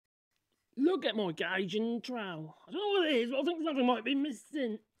Look at my gauging trowel. I don't know what it is, but I think something might be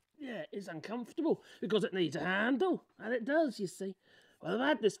missing. Yeah, it's uncomfortable because it needs a handle, and it does, you see. Well, I've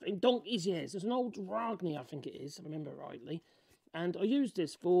had this thing donkey's years. It's an old Ragni, I think it is, if I remember rightly. And I use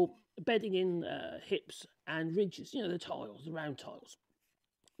this for bedding in hips and ridges, you know, the tiles, the round tiles.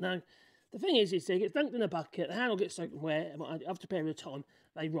 Now, the thing is, it gets dunked in a bucket, the handle gets soaking wet, and after a period of time,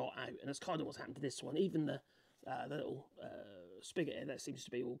 they rot out. And that's kind of what's happened to this one. Even the little spigot here, that seems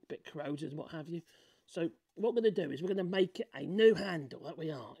to be all a bit corroded and what have you. So what we're going to do is we're going to make it a new handle, that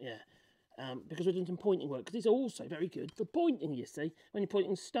we are, yeah. Because we're doing some pointing work, because these are also very good for pointing, you see. When you're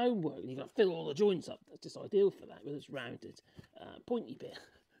pointing stonework, and you've got to fill all the joints up, that's just ideal for that, with this rounded, pointy bit.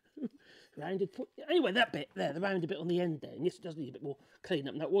 Rounded, anyway, that bit there, the rounded bit on the end there, and yes, it does need a bit more clean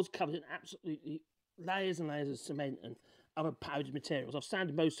up. Now, it was covered in absolutely layers and layers of cement and other powdered materials. I've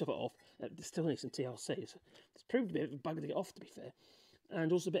sanded most of it off. There's still needs some TLC, so it's proved to be a bit of a bugger to get off, to be fair.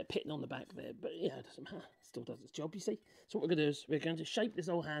 And also a bit of pitting on the back there, but yeah, it doesn't matter. It still does its job, you see. So what we're going to do is we're going to shape this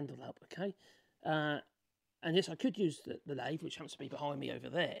old handle up, okay? And yes, I could use the lathe, which happens to be behind me over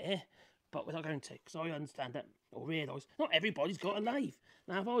there, but we're not going to, because I understand that, or realise, not everybody's got a lathe.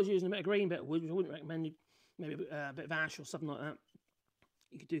 Now, if I was using a bit of green bit of wood, which I wouldn't recommend, maybe a bit of ash or something like that,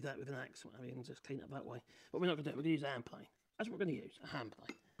 you could do that with an axe, whatever, you can just clean it up that way. But we're not going to do it, we're going to use a hand plane. That's what we're going to use, a hand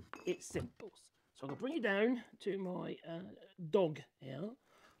plane. It's simple. So I'm going to bring you down to my dog here.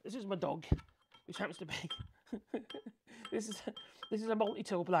 This is my dog, which happens to be... this is a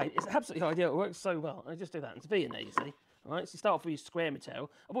multi-tool blade. It's absolutely ideal. It works so well. I just do that. It's V in there, you see. All right. So you start off with your square material.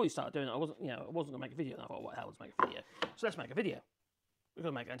 I've already started doing it. I wasn't going to make a video. And I thought, what the hell, let's make a video. So let's make a video. We're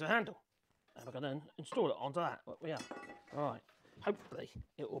going to make it into a handle, and we're going to install it onto that. What we are. All right. Hopefully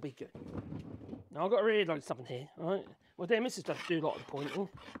it will be good. Now I've got to realise something here. All right. Well, dear Mrs. does do a lot of the pointing,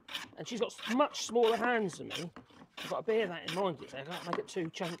 and she's got much smaller hands than me. I've got to bear that in mind. I can't make it too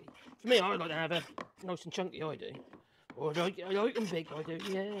chunky. For me, I like to have a nice and chunky. I do. Or I like them big. I do.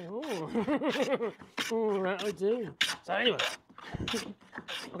 Yeah. Oh, oh, that I do. So anyway, I'm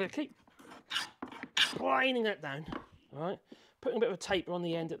going to keep planing that down. All right. Putting a bit of a taper on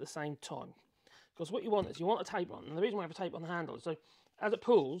the end at the same time. Because what you want is you want a taper on, and the reason why I have a taper on the handle is so as it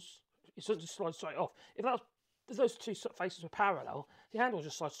pulls, it sort of just slides straight off. If those two faces were parallel, the handle will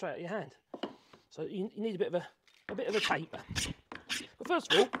just slide straight out of your hand. So you need a bit of a taper. But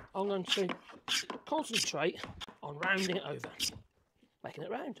first of all, I'm going to concentrate on rounding it over, making it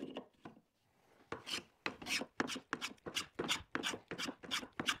round.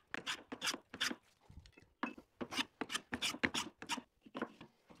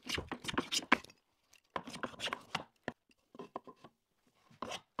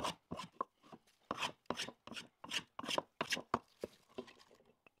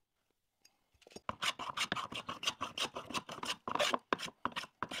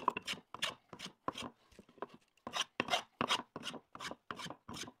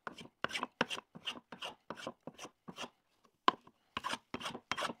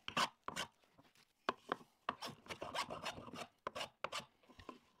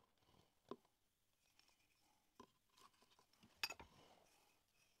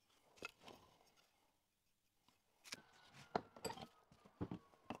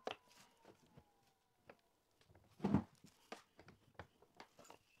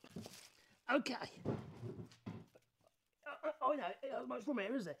 Okay. I know, not much from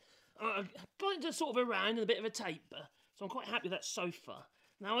here, is there? I've got it to sort of a round and a bit of a taper, so I'm quite happy with that so far.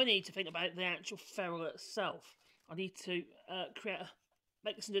 Now I need to think about the actual ferrule itself. I need to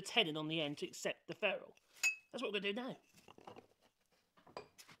make this into a tenon on the end to accept the ferrule. That's what we're going to do now.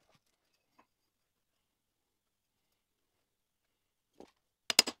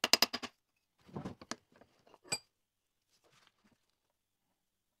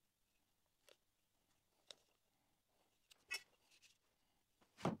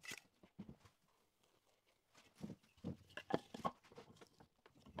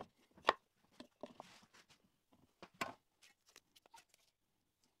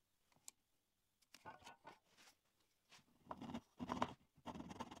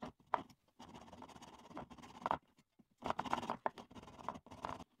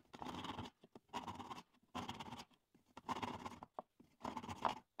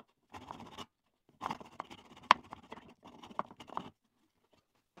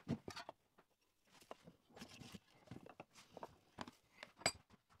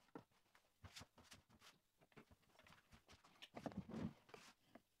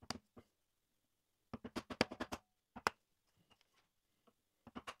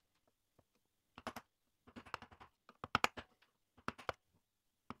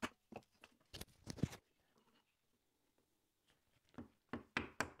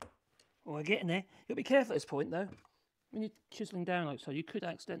 Oh, we're getting there. You've got to be careful at this point, though. When you're chiselling down like so, you could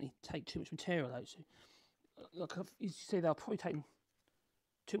accidentally take too much material out. So, like you see, they're probably taking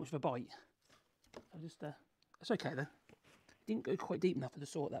too much of a bite. I just, it's okay though. It didn't go quite deep enough for the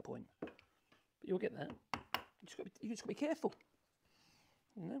saw at that point, but you'll get there. You just got to be careful,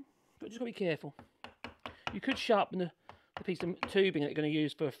 you know. But just got to be careful. You could sharpen the piece of tubing that you're going to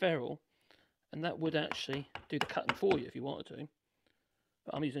use for a ferrule, and that would actually do the cutting for you if you wanted to.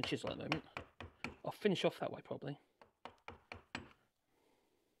 But I'm using a chisel at the moment. I'll finish off that way probably.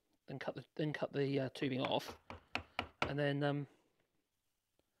 Then cut the tubing off, and then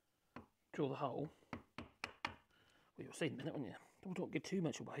drill the hole. Well, you'll see in a minute, won't you? Don't give too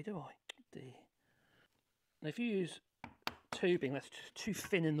much away, do I? Dear. Now, if you use tubing that's too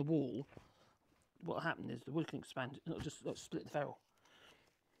thin in the wall, what will happen is the wood can expand. It'll just split the ferrule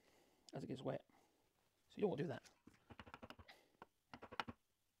as it gets wet. So you don't want to do that.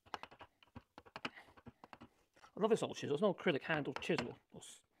 I love this old chisel. It's an old acrylic handled chisel, or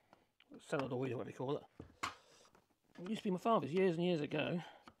celluloid, or whatever you call it. It used to be my father's years and years ago.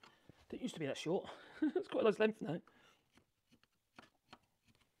 It used to be that short. It's quite a nice length now.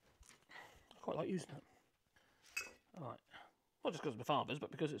 I quite like using it. Alright. Not just because it's my father's,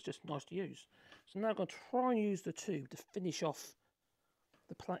 but because it's just nice to use. So now I'm going to try and use the tube to finish off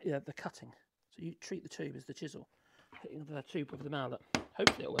the cutting. So you treat the tube as the chisel. Hitting the tube with the mallet.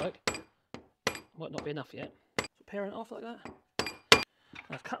 Hopefully it'll work. Might not be enough yet. So pairing it off like that.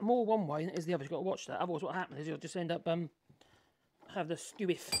 Now, I've cut more one way than it is the other. You've got to watch that. Otherwise what happens is you'll just end up have the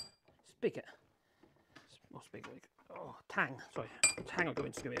spigot. Or spigot. Oh, tang. Sorry. Tang will go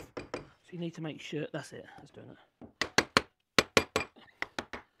in skewiff. So you need to make sure that's it. That's doing it.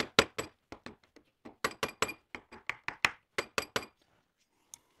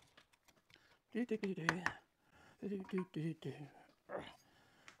 I don't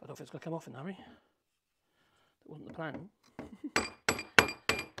know if it's going to come off in a hurry. That wasn't the plan.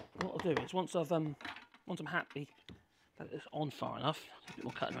 What I'll do is once I'm happy that it's on far enough, a bit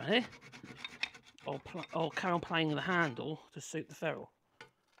more cutting around here, I'll carry on playing the handle to suit the ferrule.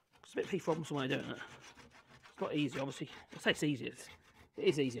 It's a bit troublesome when I'm doing it. It's not easy, obviously. I say it's easy. It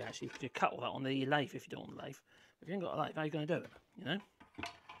is easy actually, because you cut all that on the lathe if you do it on the lathe. If you ain't got a lathe, how are you going to do it? You know.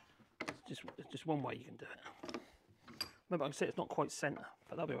 It's just one way you can do it. Remember, I can see it's not quite centre,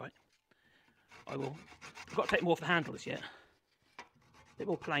 but that'll be right. I've got to take more off the handle as yet. A bit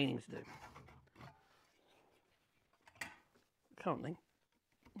more planing to do. Currently,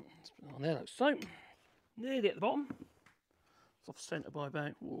 let's put it on there like so. Nearly at the bottom. It's off centre by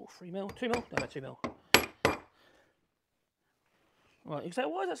about 3 mil, 2 mil, no, about 2 mil. Right, you can say,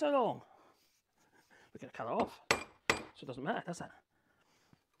 why is that so long? We're going to cut it off, so it doesn't matter, does it?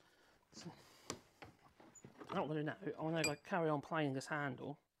 So, I don't want to do now. I want to carry on playing this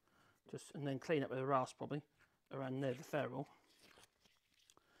handle, and then clean up with a rasp probably around near the ferrule.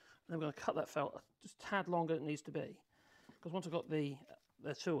 And then we're going to cut that ferrule just a tad longer than it needs to be, because once I've got the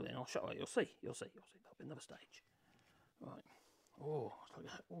tool in, I'll show you. You'll see. That'll be another stage. Right. Oh, it's like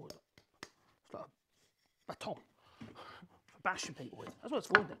a baton for bashing people with. That's what it's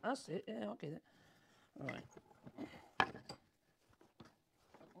for, isn't it? That's it. Yeah, I'll get it. All right.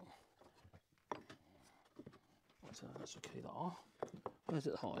 So that's okay there. Where's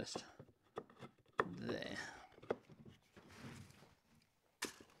it the highest? There.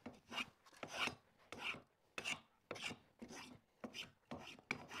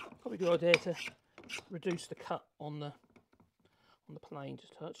 Probably a good idea to reduce the cut on the plane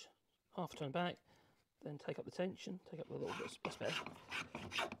just a touch. Half turn back, then take up the tension, take up a little bit. That's better.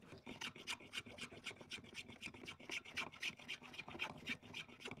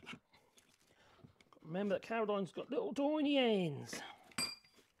 Remember that Caroline's got little tiny ends.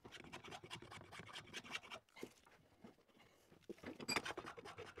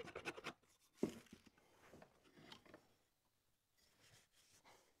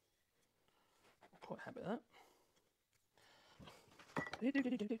 I'm quite happy with that.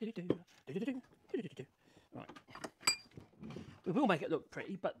 Right. We will make it look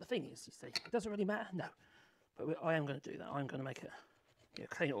pretty, but the thing is, you see, it doesn't really matter. No. But I am going to do that. I'm going to make it,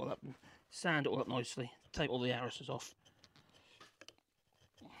 clean it all up and sand it all up nicely. Take all the arises off.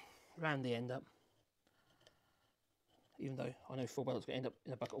 Round the end up. Even though I know full well it's going to end up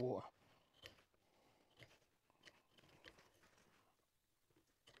in a bucket of water.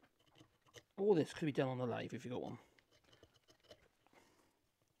 All this could be done on the lathe if you've got one.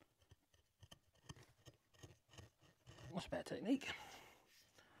 That's a better technique.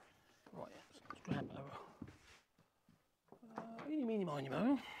 Right, let's grab a eeny, meeny, miny,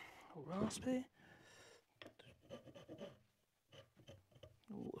 mo. A rasp here.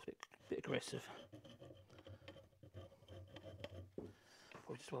 Oh, it's a bit bit aggressive.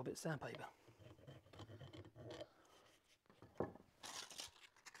 Probably just well a bit of sandpaper.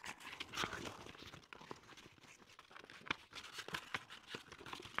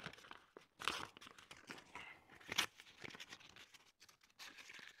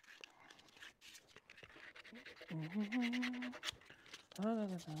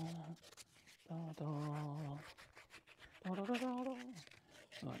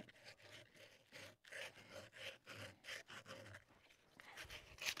 Right.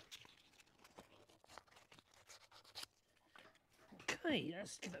 Okay,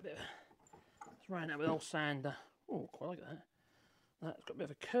 let's give it a bit of let's round that with an old sander. Oh, quite like that. That's got a bit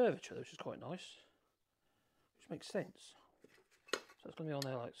of a curvature, which is quite nice. Which makes sense. So it's going to be on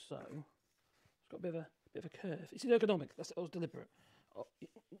there like so. It's got a bit of a curve. It's ergonomic. That was deliberate. Oh,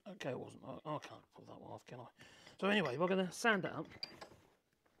 okay, it wasn't. I can't pull that one off, can I? So anyway, we're going to sand it up.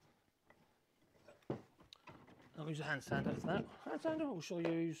 I'll use a hand sander for that. Hand sander, or shall I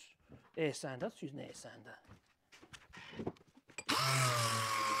use air sander? Let's use an air sander.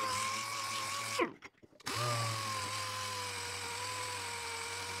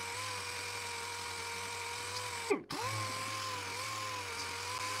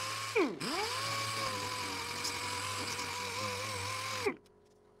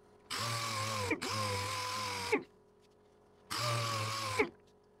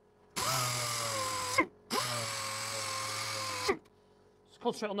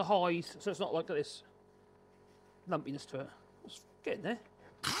 Concentrate on the highs, so it's not like this lumpiness to it. It's getting there.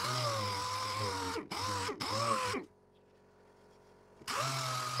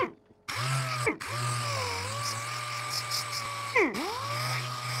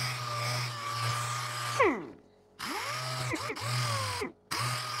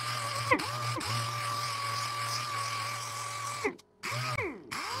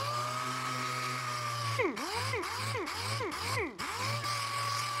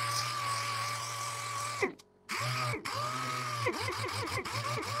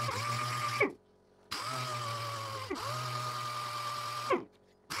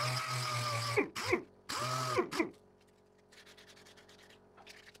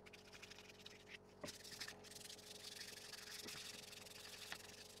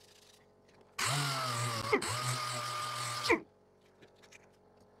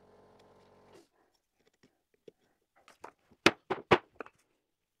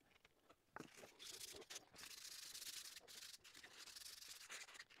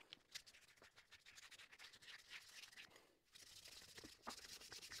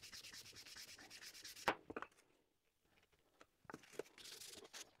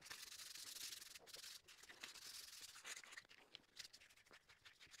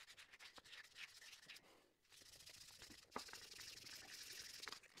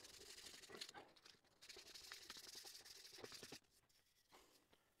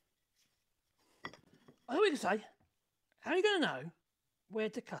 I know what you can say. How are you going to know where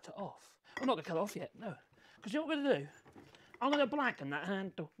to cut it off? I'm not going to cut it off yet, no. Because you know what I'm going to do? I'm going to blacken that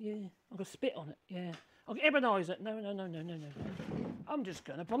handle. Yeah. I'm going to spit on it. Yeah. I'm going to ebonise it. No. I'm just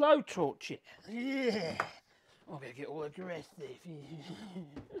going to blowtorch it. Yeah. I'm going to get all aggressive.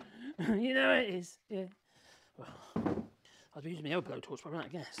 Yeah. You know how it is. Yeah. Well, I'd be using my old blowtorch, but I'm out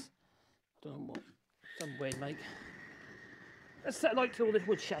of gas. I don't know what. Some weird make. Let's set light to all the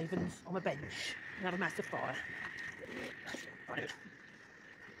wood shavings on my bench and have a massive fire.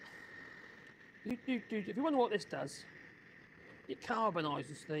 If you wonder what this does, it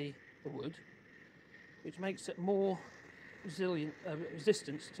carbonises the wood, which makes it more resilient,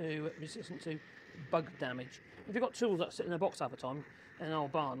 resistant to bug damage. If you've got tools that sit in a box half the time in an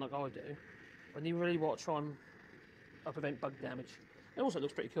old barn like I do, then you really want to try and prevent bug damage. It also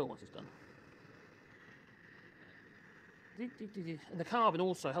looks pretty cool once it's done. And the carbon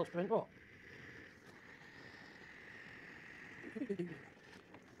also helps prevent what?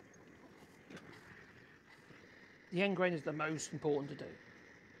 The end grain is the most important to do.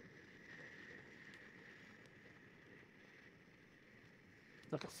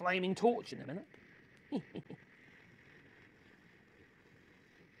 Like a flaming torch in a minute. You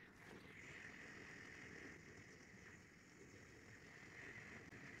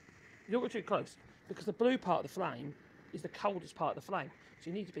don't go too close, because the blue part of the flame is the coldest part of the flame. So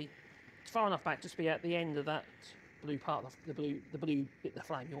you need to be far enough back just to be at the end of that blue part of the blue bit of the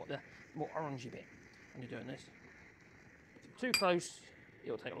flame. You want the more orangey bit when you're doing this. If you're too close,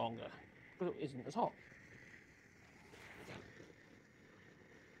 it'll take longer, but it isn't as hot.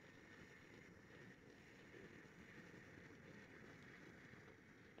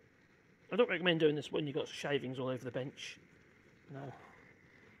 I don't recommend doing this when you've got shavings all over the bench. No,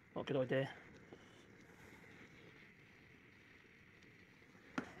 Not a good idea.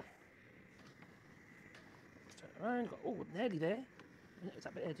 Turn it around. Got, oh, nearly there. Is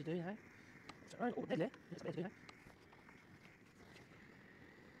that a bit there to do now? Turn it around. Oh, nearly there. That's a bit there to do now.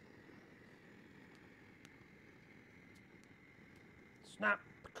 Snap,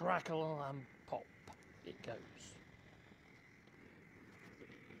 crackle, and pop. It goes.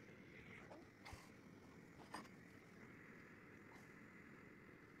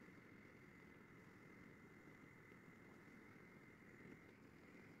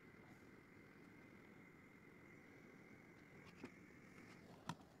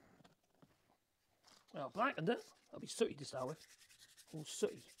 Well, I've blackened it. That'll be sooty to start with. All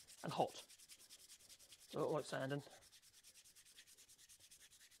sooty and hot. So like sanding.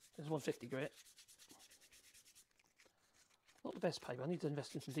 There's 150 grit. Not the best paper. I need to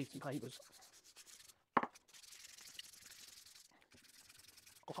invest in some decent papers.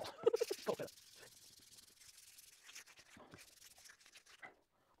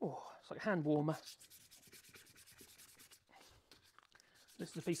 Oh, it's like a hand warmer. This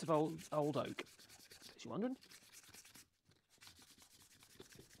is a piece of old oak. In case you're wondering.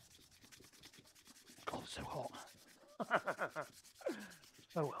 God, it's so hot.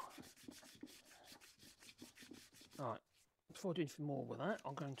 Oh well. Alright, before I do anything more with that,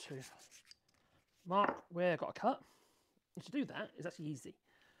 I'm going to mark where I've got a cut. And to do that is actually easy.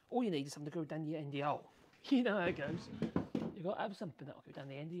 All you need is something to go down the end of your hole. You know how it goes. You've got to have something that'll go down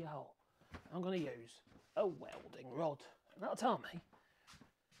the end of your hole. I'm going to use a welding rod. And that'll tell me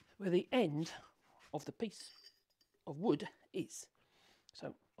where the end of the piece of wood is.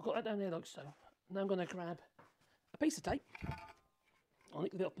 So I've got that down there like so. Now I'm going to grab a piece of tape. I'll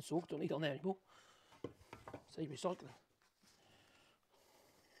nick it up and saw, don't need it on there anymore. Save recycling.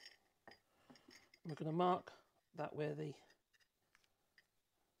 We're going to mark that where the...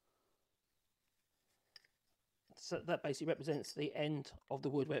 So that basically represents the end of the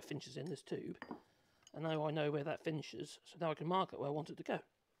wood where it finishes in this tube. And now I know where that finishes, so now I can mark it where I want it to go.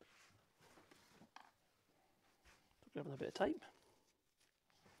 So grabbing a bit of tape.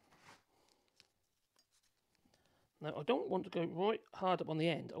 Now I don't want to go right hard up on the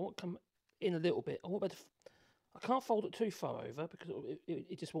end. I want to come in a little bit. I can't fold it too far over because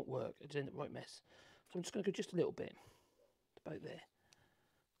it just won't work. It'll end up right mess. So I'm just going to go just a little bit, about there.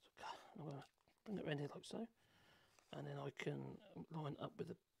 So I'm going to bring it around here like so, and then I can line up with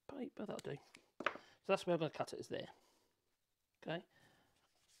the paper. That'll do. So that's where I'm going to cut it. Is there? Okay.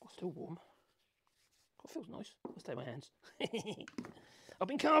 Oh, still warm. God, it feels nice. Let's take my hands. I've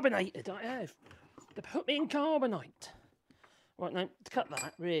been carbonated. I have. They put me in carbonate. Right now, to cut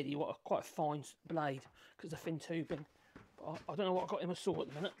that, really, you want quite a fine blade because the thin tubing. But I don't know what I got in my saw at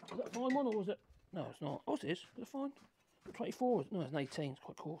the minute. Is that a fine one or was it? No, it's not. Oh, it is. Is it fine? 24? No, it's an 18. It's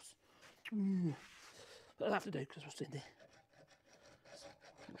quite coarse. But I'll have to do because we're sitting there.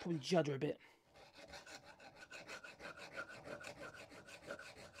 I'll probably judder a bit.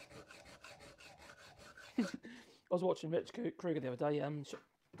 I was watching Rich Kruger the other day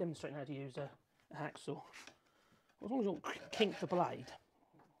demonstrating how to use a hacksaw. As long as you don't kink the blade,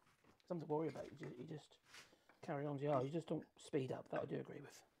 something to worry about. You just carry on as you are. You just don't speed up. That I do agree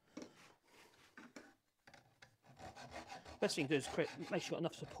with. Best thing to do is make sure you've got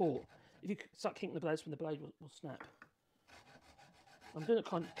enough support. If you start kinking the blades, when the blade will snap. I'm doing it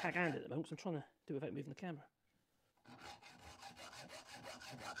kind of tag-handed at the moment because I'm trying to do it without moving the camera.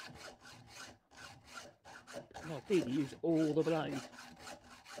 No, ideally use all the blade.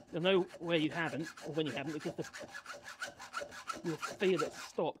 You'll know where you haven't, or when you haven't, because you'll feel it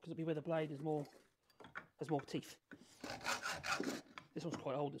stop, because it'll be where the blade has more teeth. This one's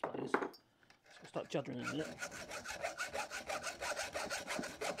quite old, this blade is. So I'll start juddering in a minute.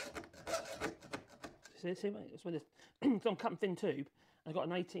 See, mate? It's when I'm cutting thin tube, and I've got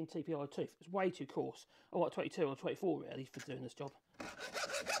an 18 TPI tooth. It's way too coarse. I want 22 or 24 really for doing this job.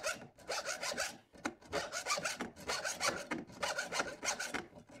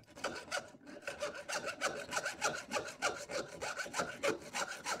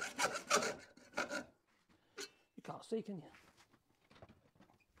 You can't see, can you?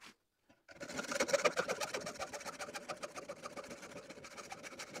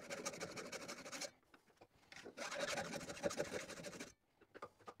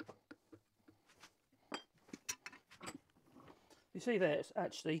 You see there, it's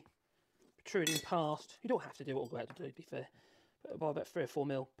actually protruding past. You don't have to do what we're about to do, to be fair, but by about 3 or 4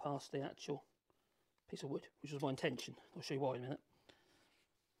 mil past the actual piece of wood, which was my intention. I'll show you why in a minute.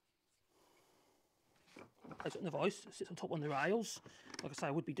 Place it in the vise. It sits on top of one of the rails. Like I say,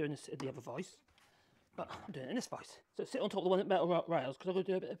 I would be doing this in the other vise. But I'm doing it in this place. So sit on top of the one at metal rails because I'm going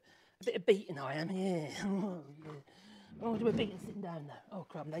to do a bit of beating. I am, yeah. Oh, yeah. I want to do a beating sitting down now. Oh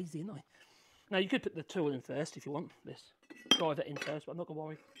crap, I'm lazy, aren't I? Now you could put the tool in first if you want this. Drive it in first, but I'm not going to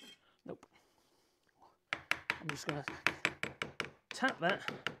worry. Nope. I'm just going to tap that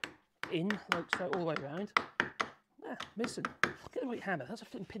in like so all the way around. Ah, missing. Get the right hammer. That's a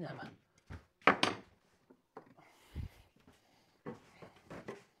flipping pin hammer.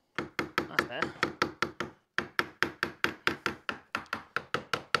 That's better.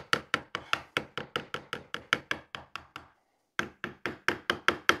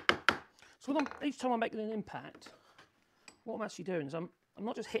 So each time I'm making an impact, what I'm actually doing is I'm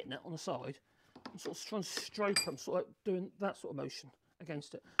not just hitting it on the side, I'm sort of trying to stroke, I'm sort of doing that sort of motion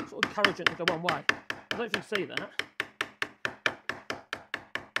against it, sort of encouraging it to go one way. I don't know if you can see that.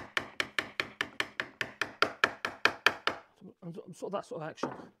 I'm sort of that sort of action.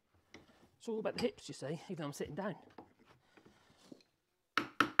 It's all about the hips, you see, even though I'm sitting down.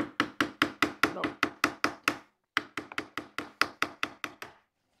 No.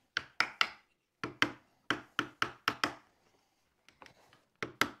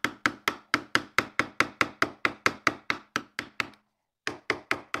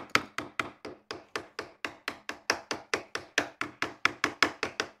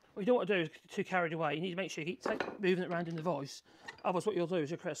 What you don't want to do is get too carried away. You need to make sure you keep moving it around in the vise. Otherwise, what you'll do is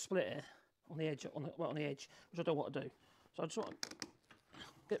you'll create a split here on the edge, on the edge, which I don't want to do. So I just want to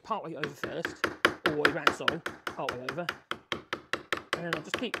get part way over first, or way round, sorry, part way over, and then I'll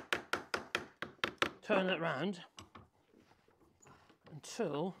just keep turning it round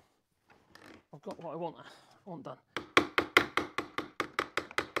until I've got what I want done.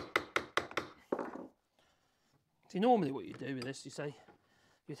 See, normally what you do with this, you say,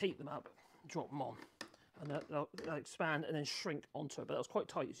 you'd heat them up, drop them on, and they'll expand and then shrink onto it. But that was quite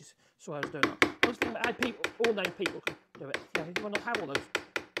tight, you saw how I was doing that. I was thinking about how people, ordinary people can do it. You know, you might not have all those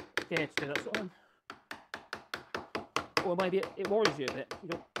gear to do that sort of thing. Or maybe it worries you a bit, you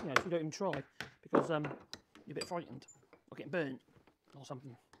know, if you don't even try, because you're a bit frightened or getting burnt or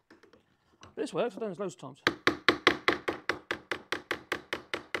something. But this works, I've done this loads of times.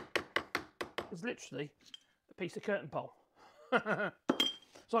 It's literally a piece of curtain pole.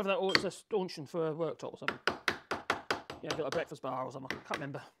 It's either that or it's a stanchion for a worktop or something. Yeah, got a breakfast bar or something, I can't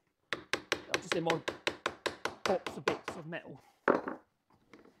remember. I'm just in my box of bits of metal.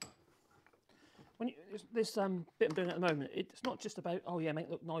 When this bit I'm doing at the moment, it's not just about, oh yeah, make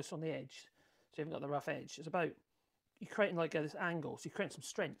it look nice on the edge, so you haven't got the rough edge. It's about you creating like this angle, so you're creating some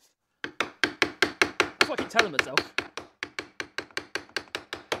strength. That's what I keep telling myself.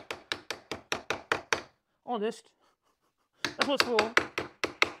 Honest. That's what it's for.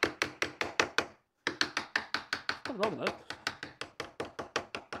 Not long enough. This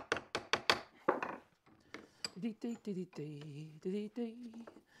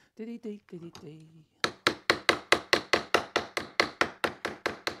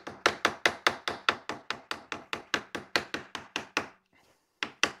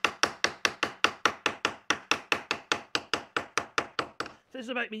is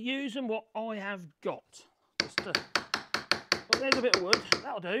about me using what I have got. Just there's a bit of wood,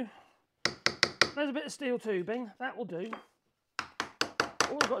 that'll do. There's a bit of steel tubing, that will do.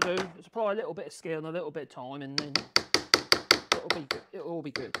 All I've got to do is apply a little bit of skill and a little bit of time, and then it'll all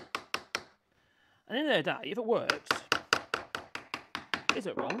be good. And in the day, if it works, is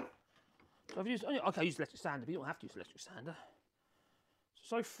it wrong? So I've used, okay, I use electric sander, but you don't have to use electric sander.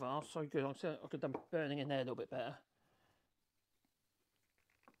 So far, so good. I could have done burning in there a little bit better.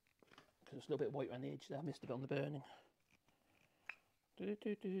 Because there's a little bit of white around the edge there, I missed a bit on the burning. But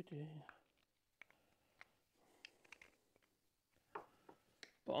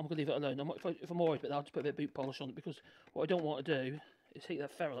I'm going to leave it alone. If I'm worried about that, I'll just put a bit of boot polish on it, because what I don't want to do is heat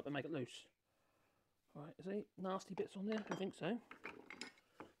that ferrule up and make it loose. Right, is there any nasty bits on there? I think so.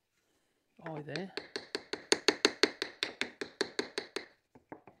 Eye there.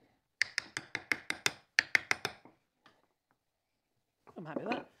 I'm happy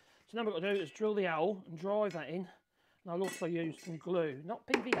with that. So now what we've got to do is drill the owl and drive that in. And I'll also use some glue, not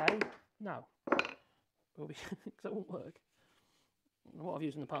PVA, no, because that won't work. What I've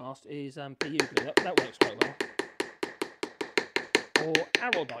used in the past is PU glue, that works quite well. Or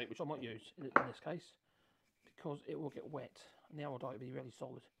araldite, which I might use in this case, because it will get wet, and the araldite will be really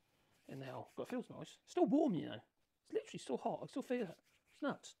solid in the hole. But it feels nice. It's still warm, you know. It's literally still hot. I still feel it. It's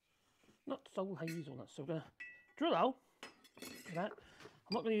nuts. Not so hazy on that. So we're going to drill a hole like that.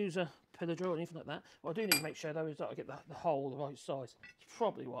 I'm not going to use a pillar drill or anything like that. What I do need to make sure though is that I get the hole the right size. It's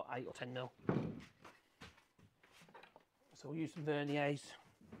probably what, 8 or 10 mil. So we'll use some verniers.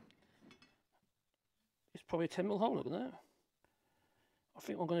 It's probably a 10mm hole, look at that. I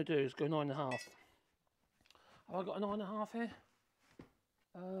think what I'm going to do is go 9.5. Have I got a 9.5 here?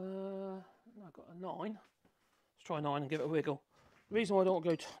 No, I've got a 9. Let's try 9 and give it a wiggle. The reason why I don't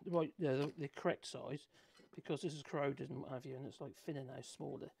go to the correct size, because this is corroded and what have you, and it's like thinner now,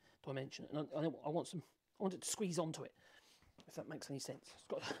 smaller dimension, and I want it to squeeze onto it, if that makes any sense. It's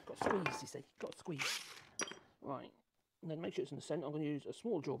got to squeeze, you see, got to squeeze. Right, and then make sure it's in the centre. I'm going to use a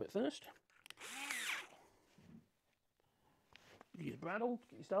small drill bit first. Use Bradle to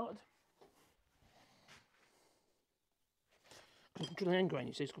get you started. Because I'm drilling end grain,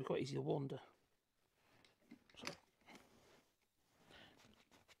 you see, it's going to be quite easy to wander.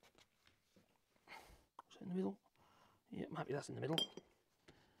 So in the middle. Yeah, I'm happy that's in the middle.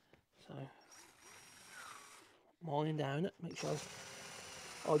 So, mining down it, make sure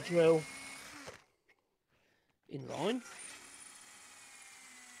I drill in line.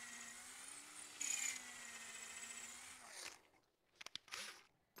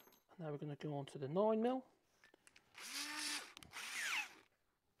 And now we're going to go on to the 9mm.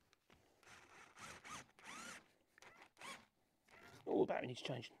 Oh, the battery needs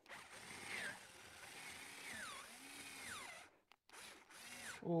changing.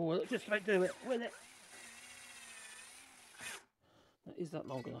 Oh, well, just about do it, will it? Is that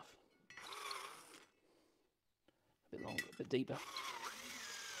long enough? A bit longer, a bit deeper.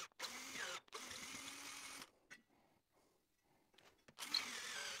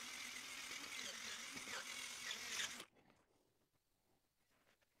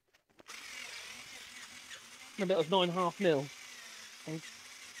 A bit of 9.5mm. And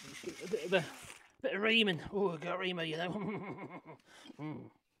a bit of reaming. Oh, I got reamer, you know.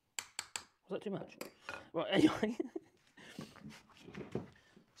 Was that too much? Right, anyway.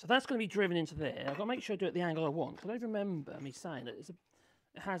 So that's going to be driven into there. I've got to make sure I do it at the angle I want, because I remember me saying that it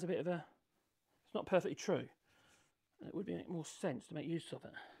has a bit of a... It's not perfectly true. And it would make more sense to make use of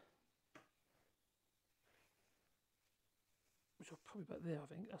it. Which I'll probably put there, I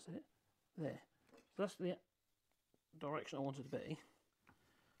think. That's it. There. So that's the direction I wanted to be.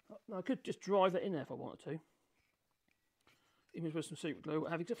 Now I could just drive that in there if I wanted to. Even with some super glue,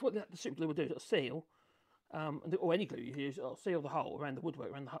 what have you. Except what the super glue will do is it'll seal, or any glue you use, it'll seal the hole around the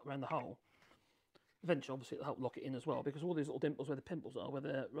woodwork, around the hole. Eventually, obviously, it'll help lock it in as well, because all these little dimples where the pimples are, where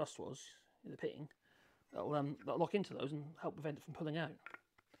the rust was, in the pitting, that'll lock into those and help prevent it from pulling out.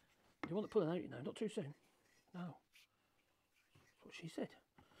 You want it pulling out, you know, not too soon. No. That's what she said.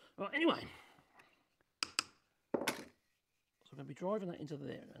 Right, anyway. So I'm going to be driving that into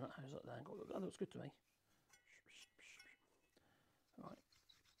there, and that has that angle. That looks good to me. Right,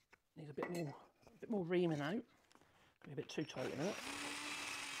 needs a bit more reaming out. Be a bit too tight in a minute.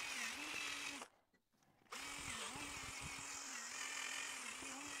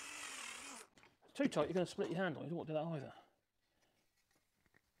 If it's too tight, you're going to split your handle. You don't want to do that either.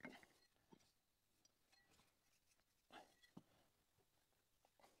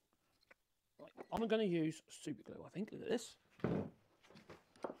 Right, I'm going to use super glue. I think. Look at this.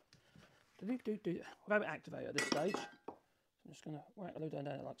 Without it activated at this stage, I'm just going to whack a load down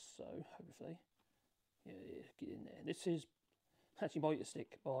it like so, hopefully. Yeah, get in there. This is actually Mitre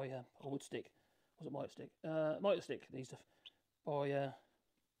Stick by, or Wood Stick. Was it Mitre Stick? Mitre Stick, these by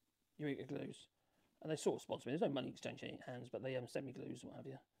Eureka Glues. And they sort of sponsor me. There's no money exchange in hands, but they send me glues and what have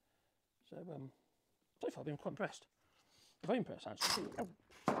you. So, so far I've been quite impressed. Very impressed, actually. Oh.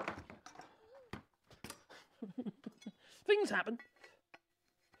 Things happen.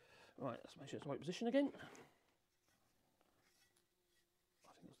 Right, let's make sure it's in the right position again. I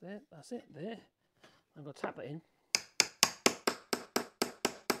think it's there. That's it, there. I'm going to tap that in.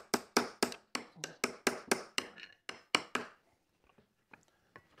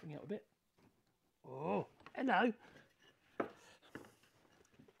 Bring it up a bit. Oh, hello.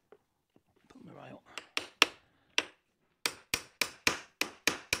 Put my rail.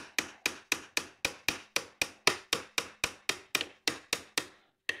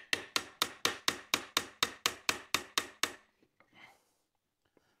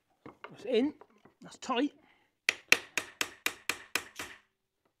 It's in. That's tight.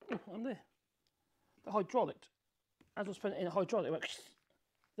 Oh, I'm there. The hydraulic. As I was putting it in a hydraulic, it went. I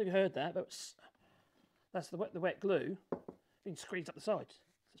think you heard that, but that's the wet glue being squeezed up the sides.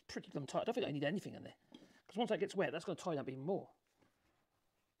 It's pretty damn tight. I don't think I need anything in there, because once that gets wet, that's going to tighten up even more.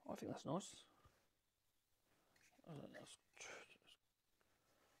 I think that's nice.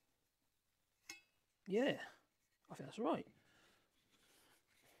 Yeah, I think that's right.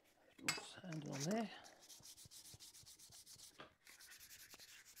 Handle on there.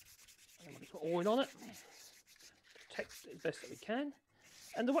 And then we'll just put oil on it. Protect it as best that we can.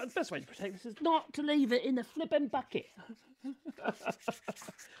 And the best way to protect this is not to leave it in the flipping bucket.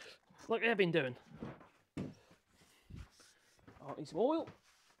 Like I've been doing. I need some oil.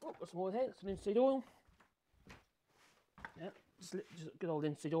 Oh, got some oil here, some linseed oil. Yeah, just good old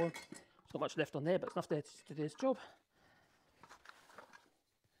linseed oil. There's not much left on there, but it's enough there to do this job.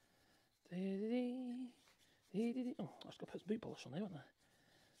 Oh, I've just got to put some boot polish on there, haven't I?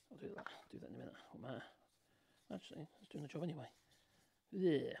 I'll do that in a minute. Won't matter. Actually, it's doing the job anyway.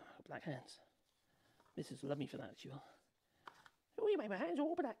 Yeah, black hands. Mrs. will love me for that, she will. Oh, you made my hands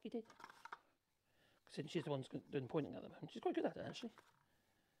all black, you did. Since she's the one doing pointing at them. She's quite good at it, actually.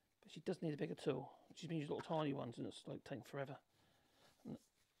 But she does need a bigger tool. She's been using little tiny ones, and it's like taking forever.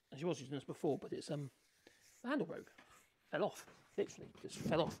 And she was using this before, but it's the handle broke. Fell off. Literally, just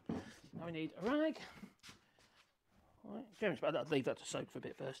fell off. Now we need a rag. Alright, Jeremy's about to leave that to soak for a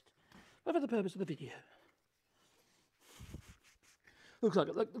bit first. But for the purpose of the video. Looks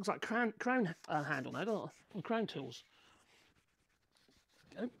like crown handle now, doesn't it? And crown tools.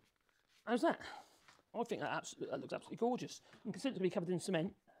 Go. How's that? I think that looks absolutely gorgeous. And consider it to be covered in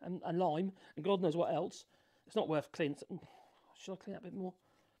cement and lime and God knows what else. It's not worth cleaning. Should I clean that a bit more?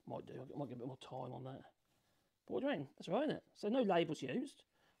 Might do. I might get a bit more time on that. But what do you reckon? That's right, isn't it? So no labels used.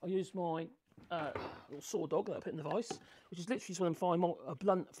 I used my little saw dog that I put in the vise, which is literally just one of them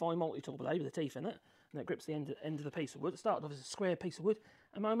blunt fine multi-tool blade with the teeth in it, and it grips the end of the piece of wood. It started off as a square piece of wood,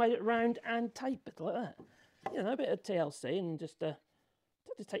 and I made it round and tapered like that. You know, a bit of TLC, and just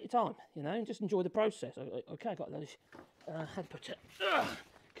take your time, you know, and just enjoy the process. Okay, I got those. Had to put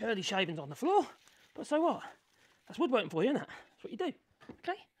curly shavings on the floor, but so what? That's woodworking for you, isn't it? That's what you do.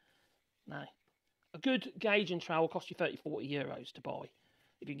 Okay. Now, a good gauging trowel will cost you 30-40 euros to buy.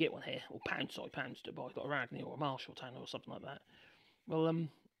 If you get one here, or pounds to buy, like a Ragney or a Marshall tanner or something like that. Well,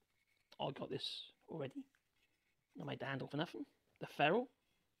 I got this already. I made the handle for nothing. The ferrule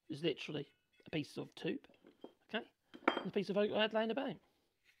is literally a piece of tube, okay? And a piece of oak I had laying about.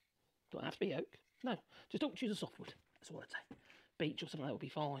 Don't have to be oak. No, just don't choose a softwood. That's all I'd say. Beech or something like that would be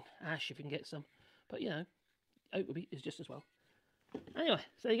fine. Ash if you can get some. But, you know, oak is just as well. Anyway,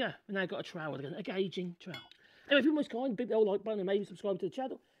 so there you go. We've now got a trowel again, a gauging trowel. Anyway, if you're most kind, big old like button and maybe subscribe to the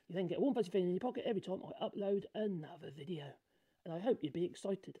channel. You then get a warm fuzzy feeling in your pocket every time I upload another video. And I hope you'd be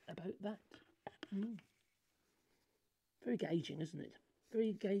excited about that. Very gauging, isn't it?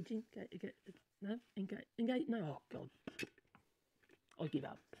 Very gauging. No? Engage? No? Oh, God. I give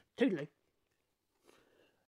up. Toodaloo.